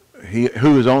 he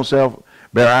who his own self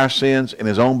bare our sins in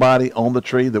his own body on the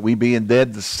tree, that we being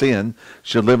dead to sin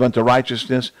should live unto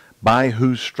righteousness, by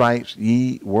whose stripes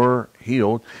ye were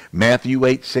healed. Matthew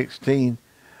 8:16,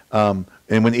 and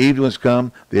when evening was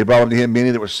come, they brought unto him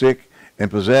many that were sick and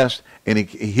possessed, and he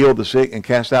healed the sick and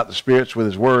cast out the spirits with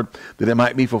his word, that it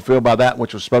might be fulfilled by that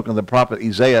which was spoken of the prophet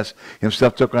Isaiah.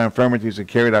 Himself took our infirmities and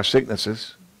carried our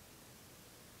sicknesses.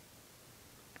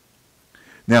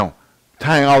 Now,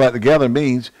 tying all that together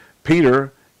means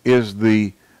Peter is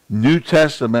the New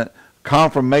Testament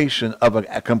confirmation of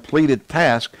a completed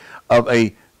task of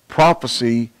a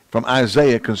prophecy from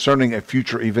Isaiah concerning a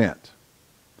future event.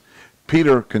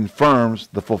 Peter confirms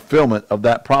the fulfillment of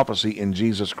that prophecy in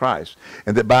Jesus Christ,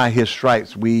 and that by his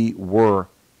stripes we were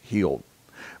healed.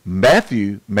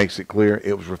 Matthew makes it clear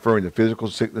it was referring to physical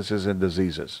sicknesses and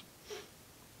diseases.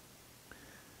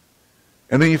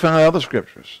 And then you find other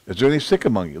scriptures. Is there any sick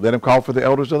among you? Let him call for the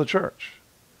elders of the church.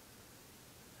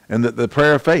 And the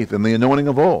prayer of faith and the anointing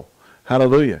of oil.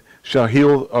 Hallelujah. Shall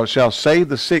heal or shall save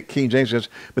the sick, King James says.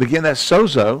 But again, that's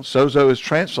sozo. Sozo is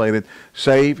translated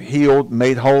save, healed,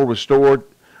 made whole, restored,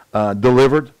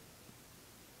 delivered.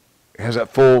 It has that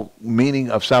full meaning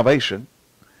of salvation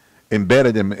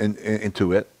embedded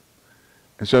into it.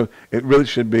 And so it really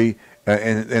should be,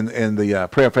 and the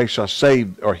prayer of faith shall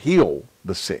save or heal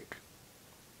the sick.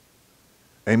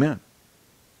 Amen.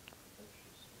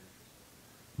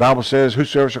 Bible says,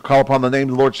 whosoever shall call upon the name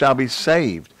of the Lord shall be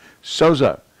saved.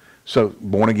 Sozo. So,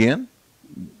 born again.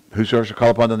 Whosoever shall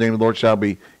call upon the name of the Lord shall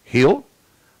be healed.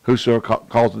 Whosoever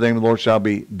calls the name of the Lord shall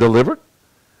be delivered.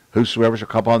 Whosoever shall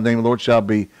call upon the name of the Lord shall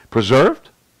be preserved.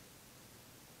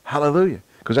 Hallelujah.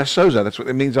 Because that's sozo. That's what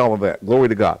it means, all of that. Glory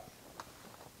to God.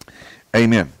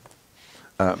 Amen.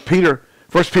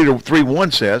 First Peter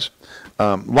 3:1 says,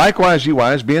 likewise, you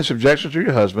wives, be in subjection to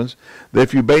your husbands, that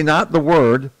if you obey not the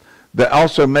word, that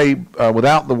also may,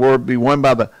 without the word, be won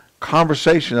by the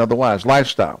conversation of the wives,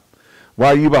 lifestyle.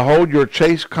 While you behold your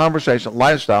chaste conversation,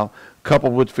 lifestyle,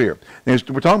 coupled with fear. And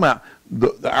we're talking about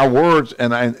our words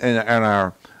and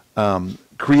our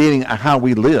creating how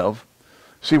we live.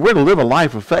 See, we're to live a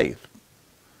life of faith,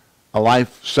 a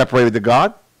life separated to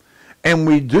God, and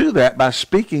we do that by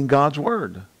speaking God's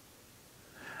word.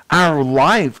 Our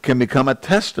life can become a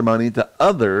testimony to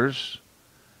others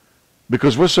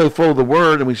because we're so full of the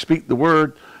word and we speak the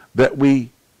word that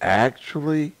we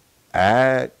actually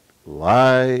act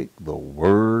like the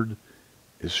word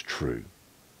is true.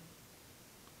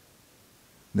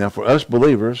 Now, for us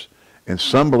believers, and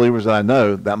some believers that I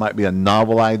know, that might be a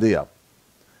novel idea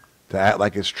to act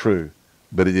like it's true,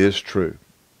 but it is true.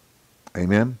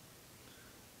 Amen?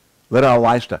 Let our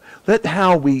lifestyle, let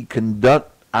how we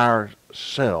conduct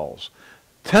ourselves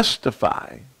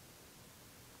testify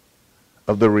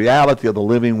of the reality of the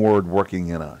living word working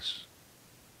in us.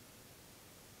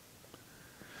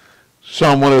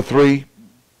 Psalm 103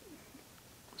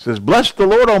 says, bless the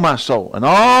Lord, O my soul, and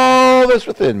all that's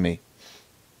within me,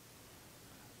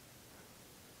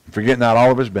 forget not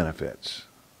all of his benefits.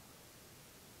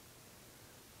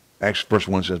 Acts verse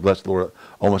 1 says, bless the Lord,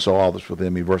 O my soul, all that's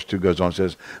within me. Verse 2 goes on and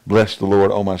says, bless the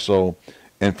Lord, O my soul,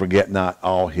 and forget not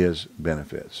all his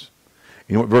benefits.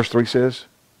 You know what verse 3 says?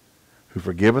 Who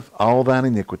forgiveth all thine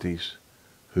iniquities,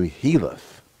 who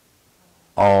healeth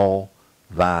all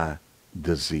thy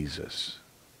diseases.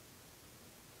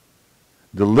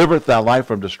 Delivereth thy life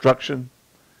from destruction.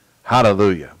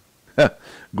 Hallelujah.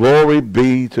 Glory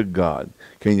be to God.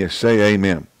 Can you say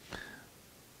amen?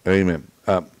 Amen.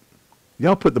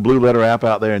 Y'all put the Blue Letter app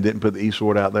out there and didn't put the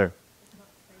eSword out there?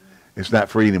 It's not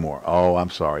free anymore. Oh, I'm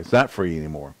sorry. It's not free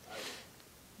anymore.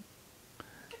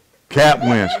 Cap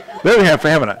wins. There we have for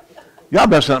having it. Y'all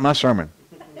messing up my sermon.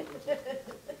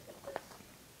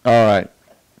 All right.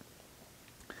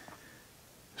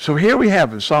 So here we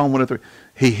have in Psalm 103.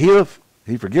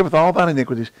 He forgiveth all thine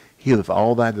iniquities, healeth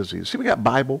all thy diseases. See, we got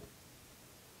Bible.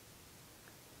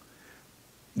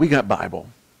 We got Bible.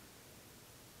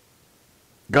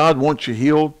 God wants you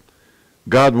healed.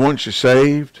 God wants you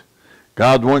saved.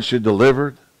 God wants you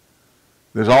delivered.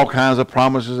 There's all kinds of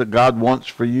promises that God wants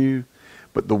for you.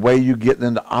 But the way you get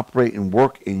them to operate and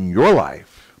work in your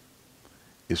life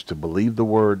is to believe the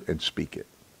word and speak it.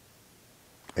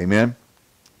 Amen?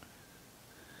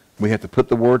 We have to put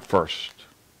the word first.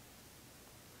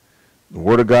 The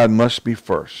word of God must be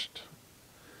first.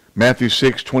 Matthew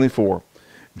 6:24.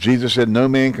 Jesus said, no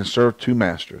man can serve two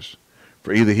masters,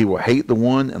 for either he will hate the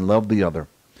one and love the other,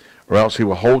 or else he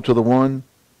will hold to the one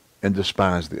and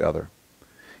despise the other.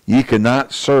 Ye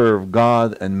cannot serve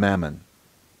God and mammon.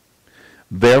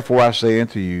 Therefore I say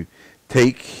unto you,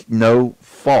 take no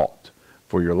thought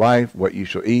for your life, what you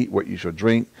shall eat, what you shall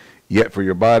drink, yet for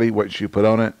your body, what you put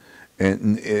on it.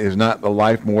 And is not the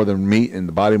life more than meat, and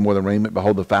the body more than raiment?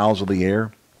 Behold the fowls of the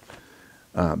air.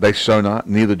 They sow not,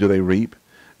 neither do they reap,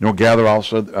 nor gather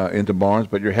also into barns,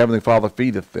 but your heavenly Father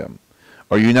feedeth them.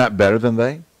 Are you not better than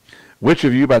they? Which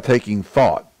of you by taking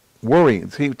thought, worrying,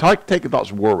 see, taking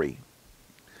thought's worry.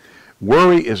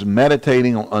 Worry is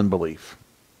meditating on unbelief.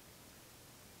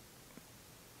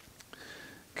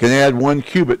 Can add 1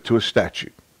 cubit to a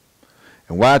statute.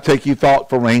 And why take ye thought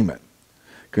for raiment?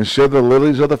 Consider the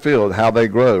lilies of the field, how they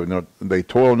grow. No, they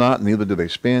toil not, neither do they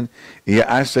spin. Yet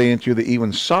I say unto you that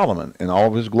even Solomon in all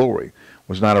of his glory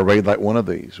was not arrayed like one of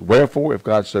these. Wherefore, if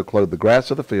God so clothe the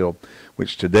grass of the field,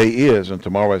 which today is, and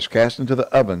tomorrow is cast into the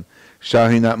oven, shall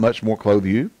he not much more clothe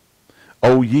you?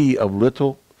 O ye of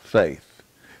little faith.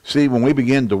 See, when we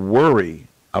begin to worry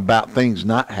about things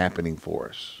not happening for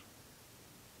us,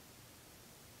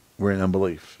 we're in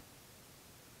unbelief.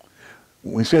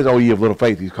 When he says, "Oh, ye of little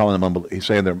faith," he's calling them unbelief. He's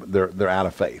saying they're out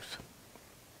of faith.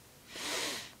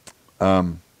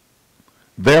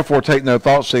 Therefore, take no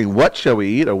thought, saying, "What shall we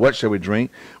eat, or what shall we drink?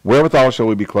 Wherewithal shall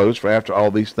we be clothed? For after all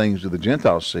these things do the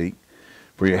Gentiles seek.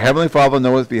 For your heavenly Father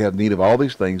knoweth that ye have need of all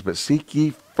these things. But seek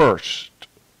ye first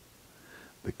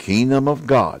the kingdom of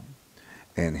God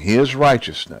and his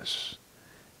righteousness,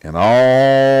 and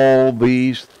all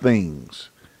these things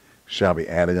shall be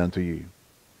added unto you."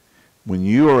 When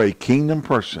you are a kingdom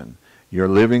person, you're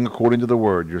living according to the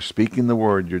word, you're speaking the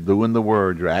word, you're doing the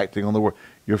word, you're acting on the word,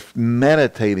 you're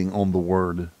meditating on the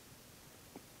word.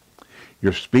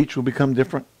 Your speech will become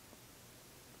different.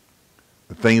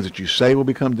 The things that you say will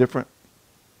become different.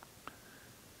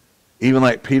 Even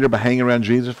like Peter, by hanging around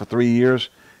Jesus for 3 years,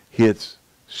 his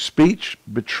speech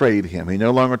betrayed him. He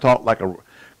no longer talked like a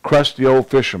crusty old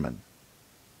fisherman.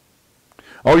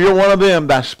 Oh, you're one of them.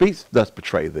 Thy speech doth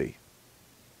betray thee.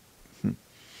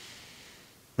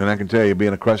 And I can tell you,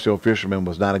 being a crusty old fisherman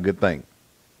was not a good thing.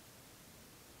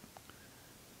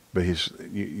 But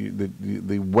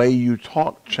the way you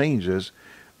talk changes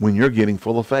when you're getting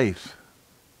full of faith.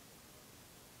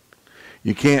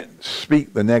 You can't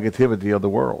speak the negativity of the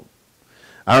world.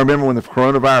 I remember when the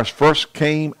coronavirus first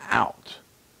came out,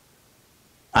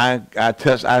 I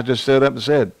just stood up and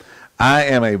said, I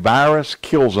am a virus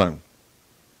kill zone,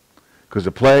 because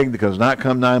the plague does not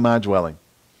come nigh my dwelling.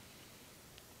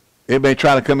 It may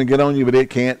try to come and get on you, but it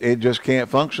can't. It just can't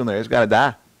function there. It's got to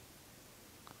die.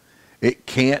 It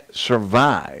can't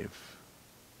survive.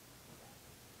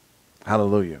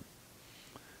 Hallelujah.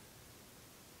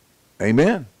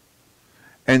 Amen.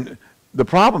 And the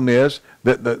problem is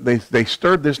that they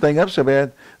stirred this thing up so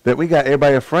bad that we got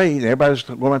everybody afraid. Everybody's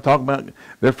going to talk about,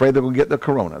 they're afraid they're going to get the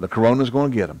corona. The corona's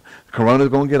going to get them. The corona's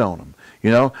going to get on them.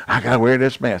 You know, I got to wear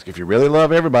this mask. If you really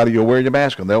love everybody, you'll wear your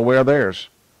mask and they'll wear theirs.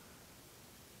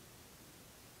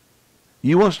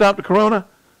 You want to stop the corona?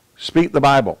 Speak the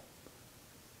Bible.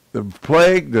 The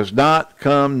plague does not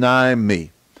come nigh me.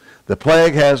 The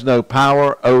plague has no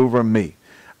power over me.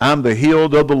 I'm the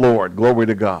healed of the Lord. Glory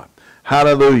to God.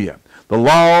 Hallelujah. The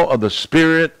law of the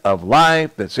Spirit of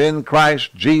life that's in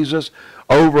Christ Jesus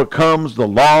overcomes the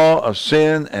law of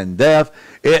sin and death.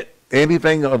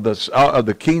 Anything of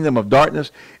the kingdom of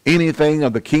darkness, anything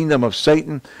of the kingdom of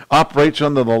Satan operates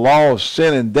under the law of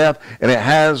sin and death, and it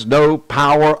has no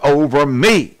power over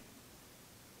me.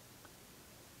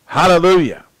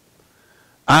 Hallelujah.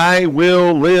 I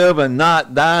will live and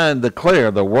not die and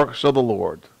declare the works of the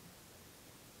Lord.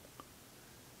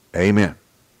 Amen.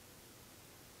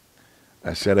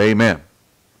 I said amen.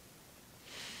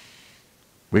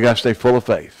 We got to stay full of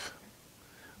faith.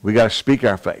 We got to speak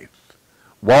our faith.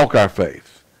 Walk our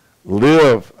faith.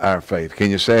 Live our faith. Can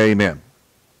you say amen?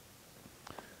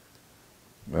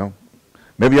 Well,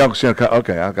 maybe y'all can see,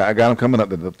 okay, I got them coming up.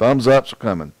 The thumbs ups are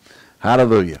coming.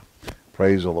 Hallelujah.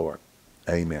 Praise the Lord.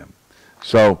 Amen.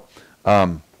 So,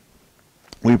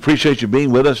 we appreciate you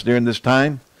being with us during this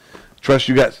time. Trust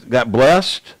you got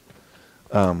blessed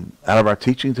out of our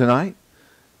teaching tonight.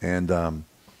 And,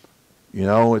 you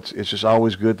know, it's just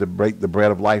always good to break the bread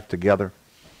of life together.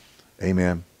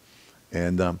 Amen.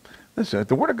 And listen, if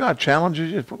the Word of God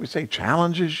challenges you, if what we say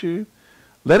challenges you,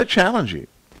 let it challenge you.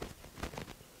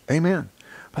 Amen.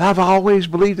 But I've always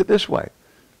believed it this way.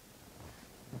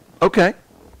 Okay.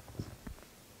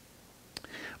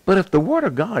 But if the Word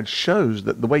of God shows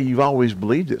that the way you've always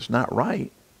believed it's not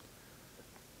right,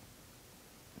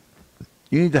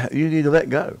 you need to let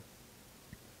go.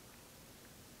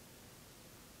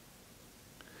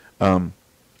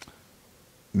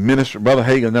 Minister Brother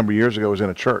Hagin a number of years ago was in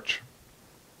a church.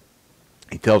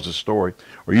 He tells a story,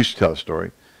 or used to tell a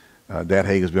story. Dad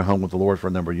Hagin's been home with the Lord for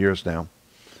a number of years now.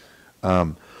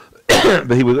 But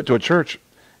he went to a church,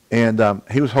 and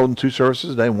he was holding two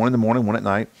services a day, one in the morning, one at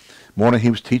night. Morning he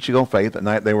was teaching on faith. At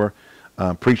night they were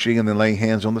preaching and then laying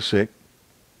hands on the sick.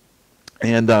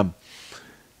 And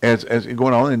as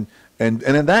going on, and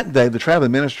in that day, the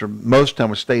traveling minister most of the time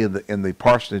would stay in the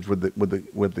parsonage with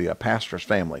the pastor's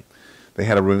family. They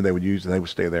had a room they would use, and they would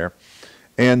stay there.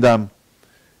 And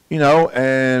you know,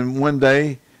 and one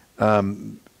day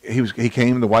he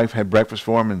came. The wife had breakfast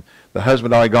for him, and the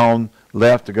husband already gone,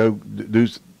 left to go do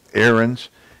errands.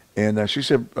 And she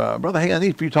said, "Brother, hey, I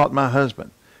need for you to talk to my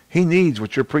husband. He needs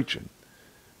what you're preaching.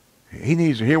 He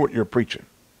needs to hear what you're preaching."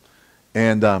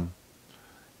 And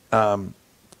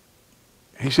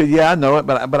he said, "Yeah, I know it,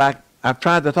 but I've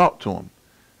tried to talk to him.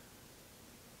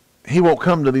 He won't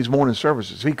come to these morning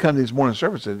services. If he come to these morning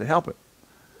services to help it."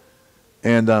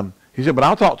 And he said, "But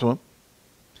I'll talk to him."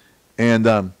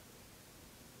 And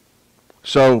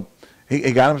so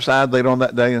he got him aside later on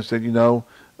that day and said, you know,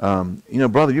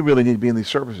 brother, you really need to be in these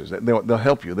services. They'll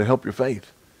help you. They'll help your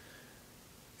faith.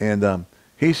 And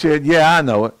he said, "Yeah, I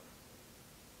know it.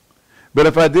 But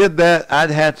if I did that, I'd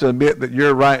have to admit that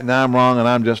you're right and I'm wrong, and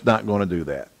I'm just not going to do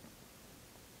that."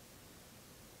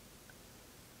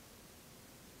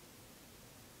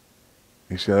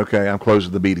 He said, "Okay, I'm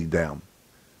closing the meeting down.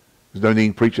 There's no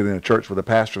need preaching in a church where the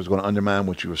pastor is going to undermine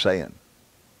what you were saying."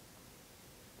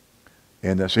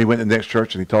 And so he went to the next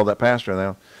church and he told that pastor.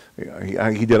 Now,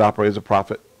 he did operate as a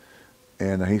prophet.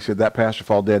 And he said that pastor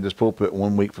fell dead in his pulpit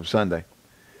 1 week from Sunday.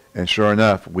 And sure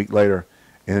enough, a week later,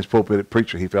 in his pulpit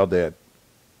preacher, he fell dead.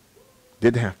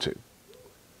 Didn't have to.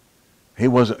 He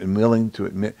wasn't willing to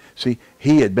admit. See,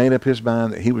 he had made up his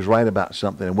mind that he was right about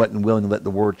something and wasn't willing to let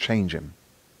the Word change him.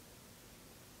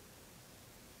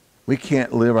 We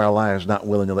can't live our lives not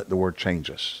willing to let the Word change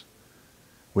us.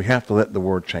 We have to let the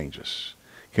Word change us.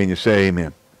 Can you say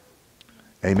amen?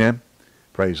 Amen?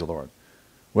 Praise the Lord.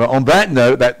 Well, on that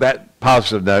note, that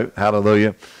positive note,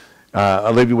 hallelujah,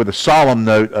 I'll leave you with a solemn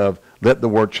note of let the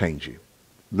word change you.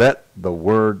 Let the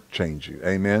word change you.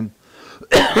 Amen?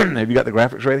 Have you got the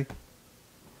graphics ready?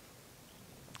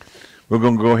 We're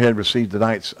going to go ahead and receive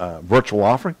tonight's virtual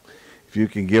offering. If you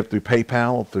can give through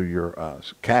PayPal, through your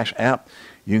Cash app,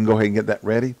 you can go ahead and get that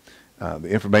ready. The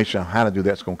information on how to do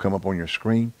that is going to come up on your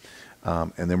screen.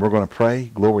 And then we're going to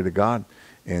pray, glory to God,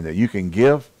 and you can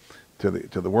give to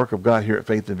the work of God here at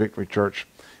Faith and Victory Church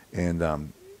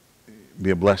and be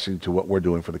a blessing to what we're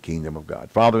doing for the kingdom of God.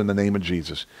 Father, in the name of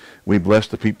Jesus, we bless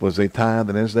the people as they tithe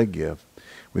and as they give.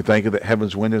 We thank you that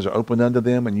heaven's windows are open unto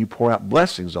them and you pour out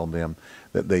blessings on them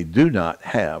that they do not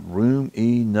have room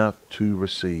enough to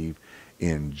receive.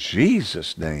 In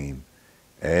Jesus' name,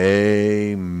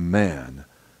 amen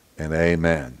and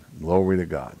amen. Glory to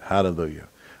God. Hallelujah.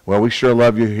 Well, we sure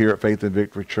love you here at Faith and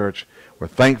Victory Church. We're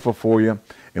thankful for you.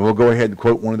 And we'll go ahead and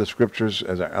quote one of the scriptures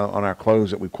on our close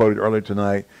that we quoted earlier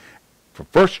tonight. For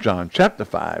 1 John chapter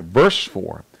 5, verse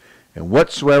 4. And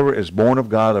whatsoever is born of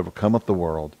God overcometh the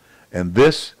world. And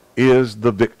this is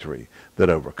the victory that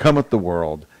overcometh the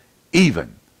world,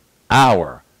 even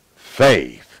our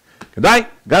faith. Good night.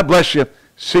 God bless you.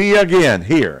 See you again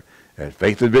here at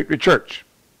Faith and Victory Church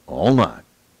online.